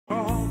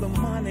the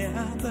money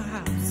out the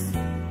house.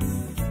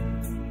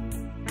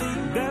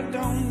 That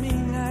don't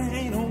mean I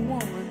ain't a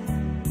woman.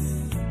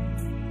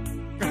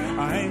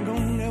 I ain't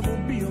gonna never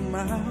be a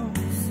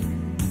mouse.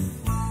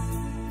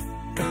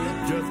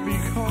 Just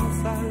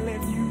because I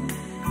let you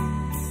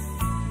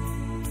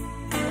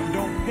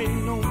don't pay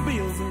no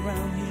bills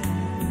around here,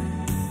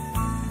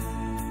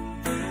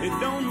 it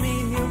don't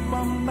mean if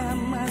I'm by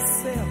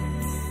myself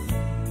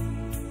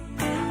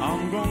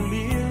I'm gonna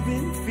live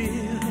in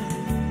fear.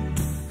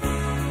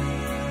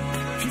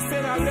 She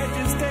said I let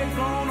you stay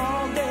gone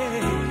all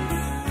day,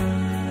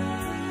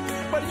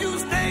 but you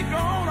stay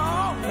gone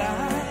all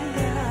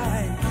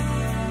night.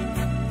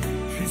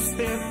 She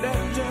said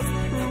that just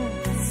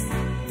proves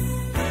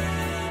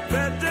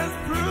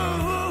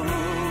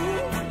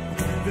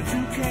that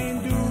you can't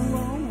do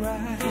wrong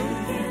right.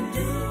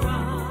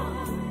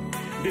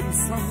 Didn't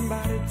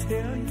somebody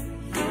tell you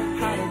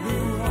how to do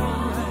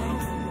wrong right?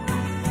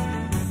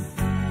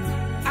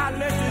 I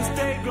let you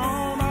stay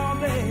gone all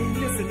day,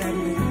 listen at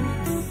me,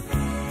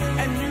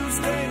 and you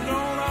stay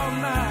gone all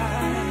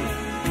night.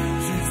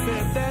 She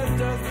said that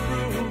just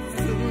proves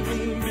to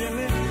me,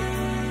 Billy,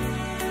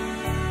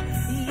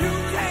 you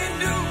can't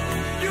do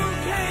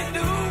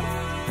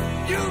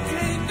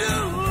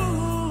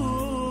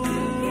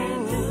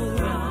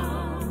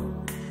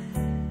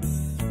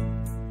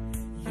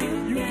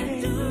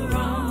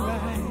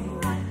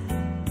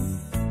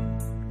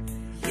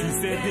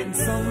Didn't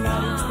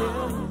somebody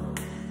tell you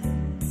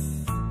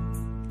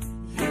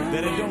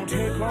that it don't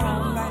take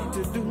all night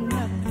to do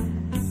nothing?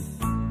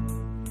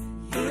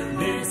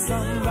 Did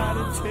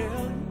somebody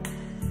tell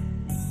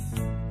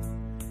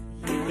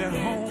you that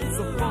home's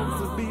supposed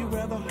to be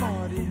where the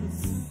heart is?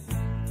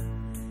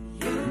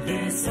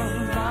 Did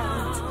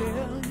somebody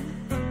tell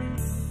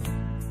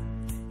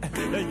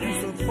you that you're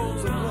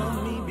supposed to love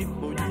me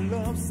before you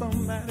love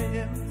somebody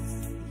else?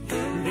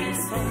 Did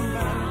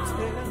somebody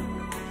tell you?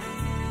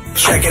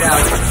 Check it out.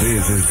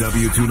 This is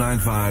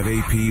W295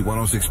 AP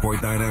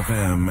 106.9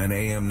 FM and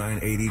AM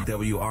 980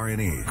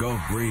 WRNE. Go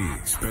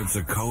Breeze,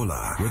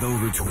 Pensacola, with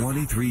over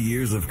 23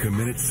 years of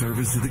committed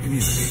service to the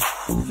community.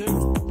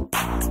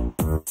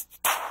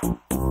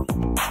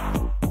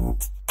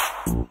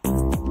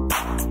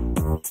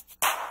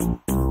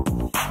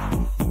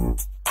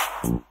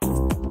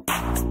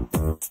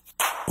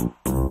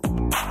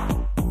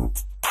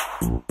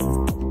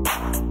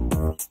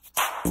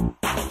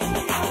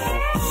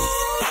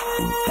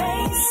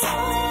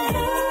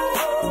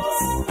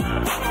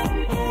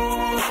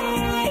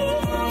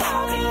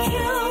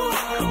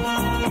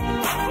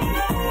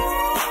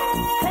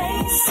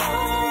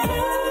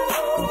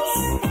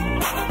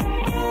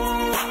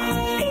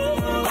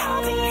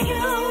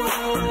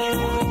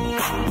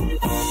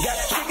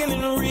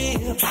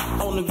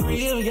 On the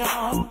grill,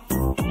 y'all.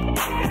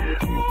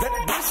 Let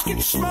the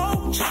biscuit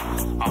smoke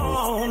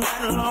all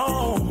night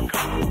long.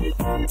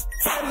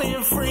 Family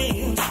and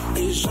friends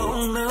is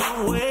on the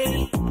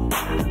way,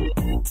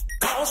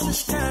 'cause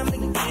it's time to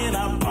get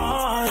our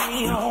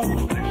party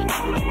on.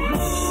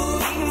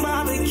 Eating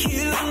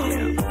barbecue,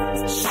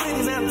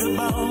 swinging out the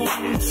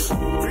bones,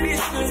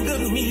 listening to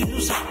good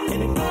music,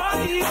 and the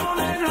party all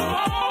night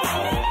long.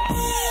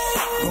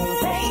 Gonna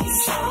play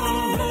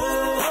some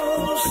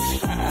blues.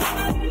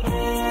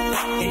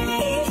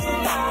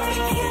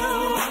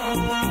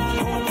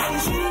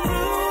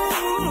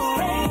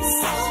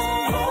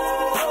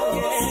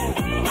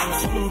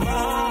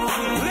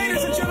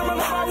 Ladies and gentlemen,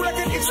 on my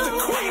record, it's the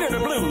queen of the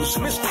blues,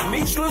 Mr.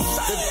 Meesless.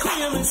 The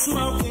queen is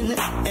smoking,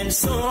 and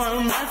so are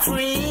my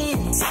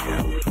friends.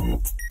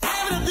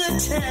 Having a good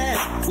time,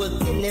 we're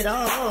getting it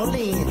all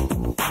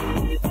in.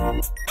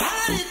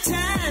 Party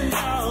time,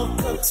 y'all,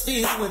 cups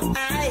filled with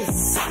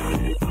ice.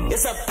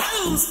 It's a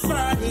blues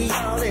party,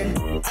 y'all, and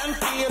I'm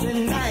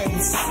feeling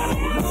nice.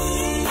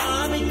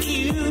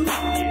 Barbecue,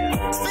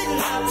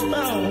 spitting out the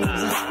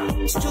bones.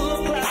 It's 2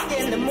 o'clock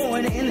in the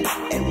morning,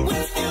 and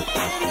we're still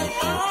getting it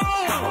on.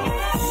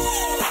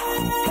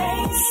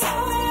 Play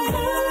some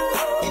blues,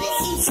 and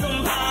eat some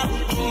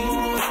barbecue.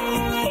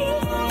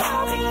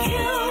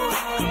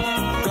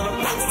 Gonna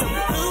play some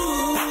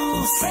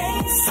blues, play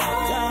some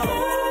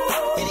blues,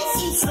 and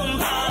eat some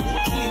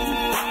barbecue.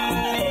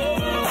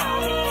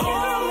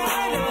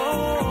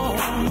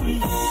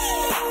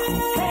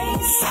 Play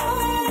some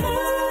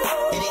blues,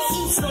 and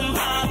eat some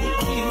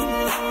barbecue.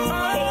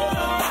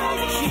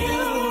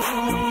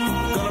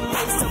 Gonna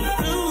play some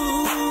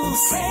blues,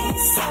 play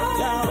some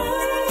blues,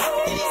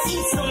 and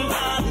eat some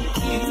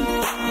barbecue.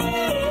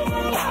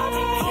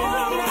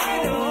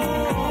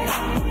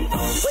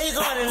 Where you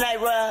going tonight,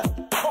 Rob?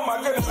 Oh my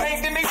goodness,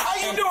 Aunt Denise, how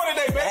you doing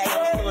today, baby? Hey,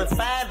 I'm doing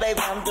fine, baby.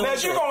 I'm doing Now,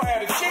 good. you gonna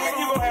have the chicken,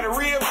 you gonna have the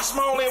ribs, the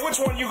small end, which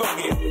one you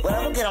gonna get? Well,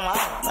 I'm gonna get them all.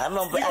 I'm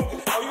gonna.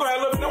 You gonna have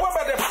a little, now what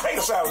about that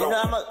potato salad? You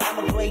know, I'm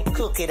a great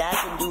cook, and I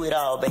can do it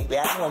all, baby.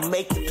 I'm gonna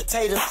make the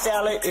potato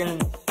salad,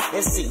 and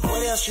let's see,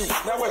 what else you...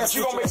 Now wait, but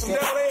you gonna make some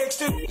deviled eggs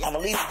too? I'm gonna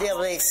leave the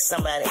deviled eggs to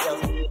somebody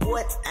else.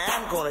 What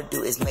I'm gonna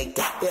do is make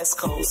the best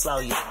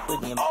coleslaw you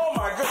put in your mouth. Oh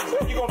my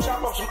goodness, you gonna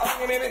chop up some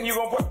onion in it and you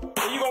gonna put...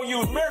 So you gonna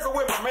use Miracle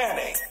Whip or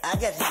mayonnaise? I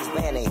got to use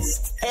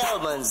mayonnaise.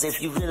 Almonds,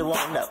 if you really want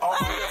to know. Oh,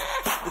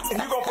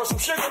 and you gonna put some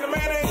sugar in the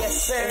mayonnaise?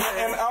 Yes, sir.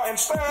 And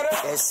stir it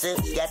up? Yes, sir.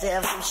 You got to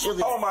have some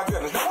sugar. Oh, my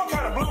goodness. Now, what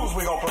kind of blues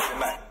we gonna play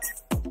tonight?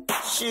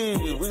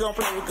 Shoot, we gonna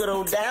play the good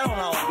old down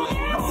home blues.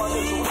 Oh, my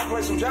goodness. We gonna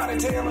play some Johnny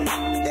Taylor?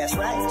 That's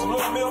right. Some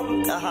Little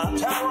Milton? Uh-huh.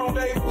 Tyrone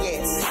Davis?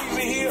 Yes.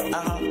 Easy Hill?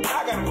 Uh-huh.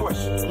 I got a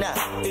question. Now,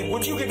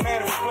 Would you get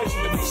mad if we play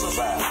some Denise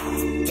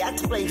Salad? got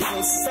to play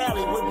Denise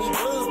Salad with me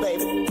blues,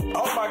 baby.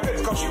 Oh, my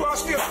goodness, because you are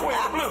still the queen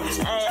of the blues.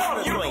 I am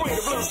the You the queen. queen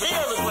of the blues.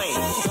 Still the queen.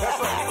 That's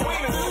right. The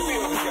queen is in the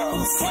building, y'all.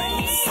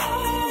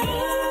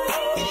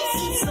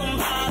 Eat some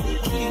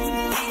barbecue.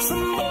 Eat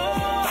some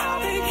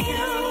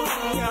barbecue.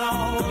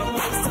 Y'all gonna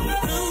play some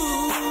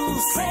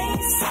blues.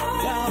 Sing some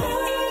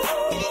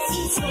y'all.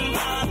 Eat some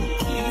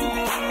barbecue.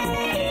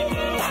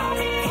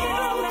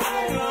 All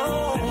night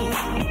long.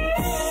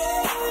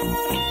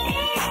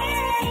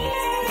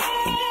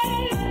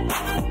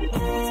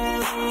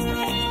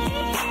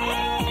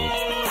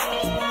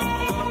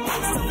 Gonna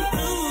play some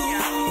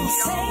blues.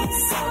 Sing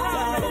some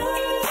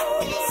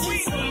y'all.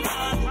 Eat some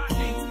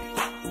barbecue.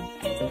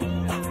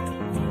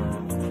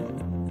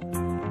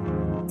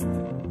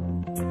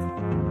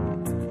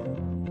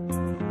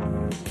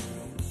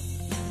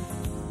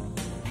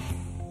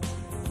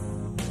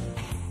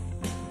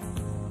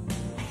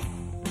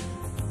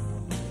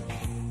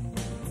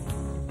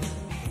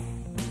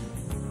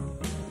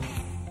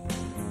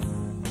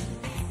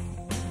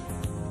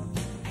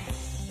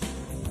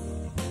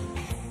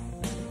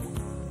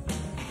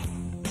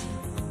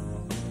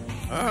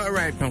 All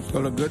right,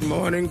 Pensacola, good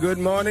morning, good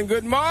morning,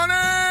 good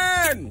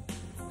morning.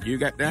 You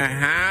got the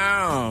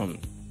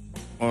hound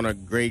on a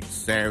great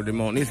Saturday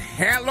morning. It's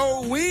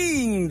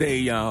Halloween day,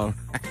 y'all.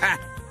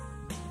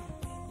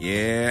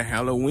 Yeah,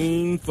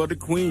 Halloween for the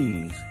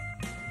queens.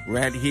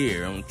 Right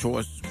here on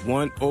Choice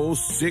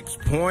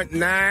 106.9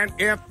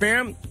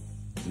 FM,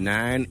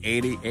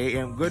 980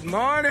 AM. Good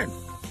morning.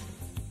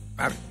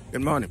 Bobby,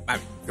 good morning.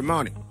 Bobby, good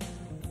morning.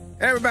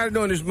 Everybody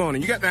doing this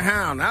morning. You got the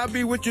hound. I'll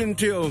be with you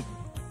until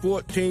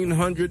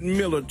 1400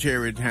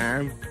 military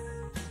time.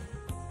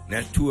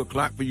 That's 2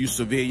 o'clock for you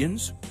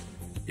civilians.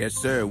 Yes,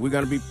 sir. We're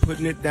going to be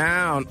putting it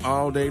down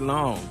all day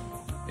long.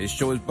 This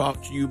show is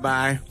brought to you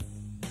by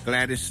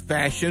Gladys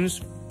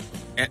Fashions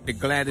at the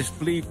Gladys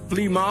Flea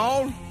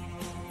Mall,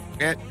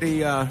 at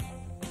the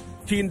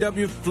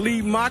T&W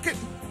Flea Market.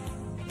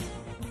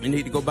 You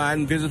need to go by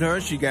and visit her.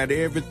 She got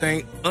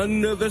everything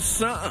under the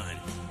sun.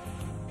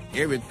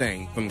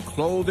 Everything from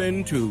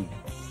clothing to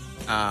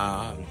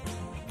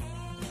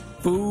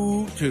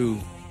food to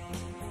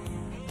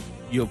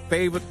your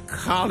favorite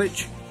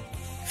college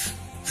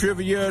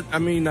trivia,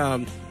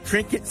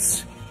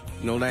 trinkets,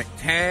 like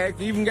tags.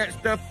 Even got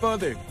stuff for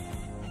the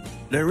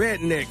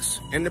rednecks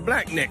and the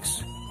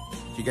blacknecks.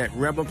 She got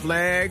rebel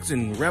flags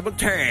and rebel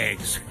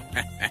tags.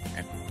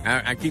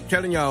 I keep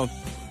telling y'all,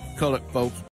 colored folks,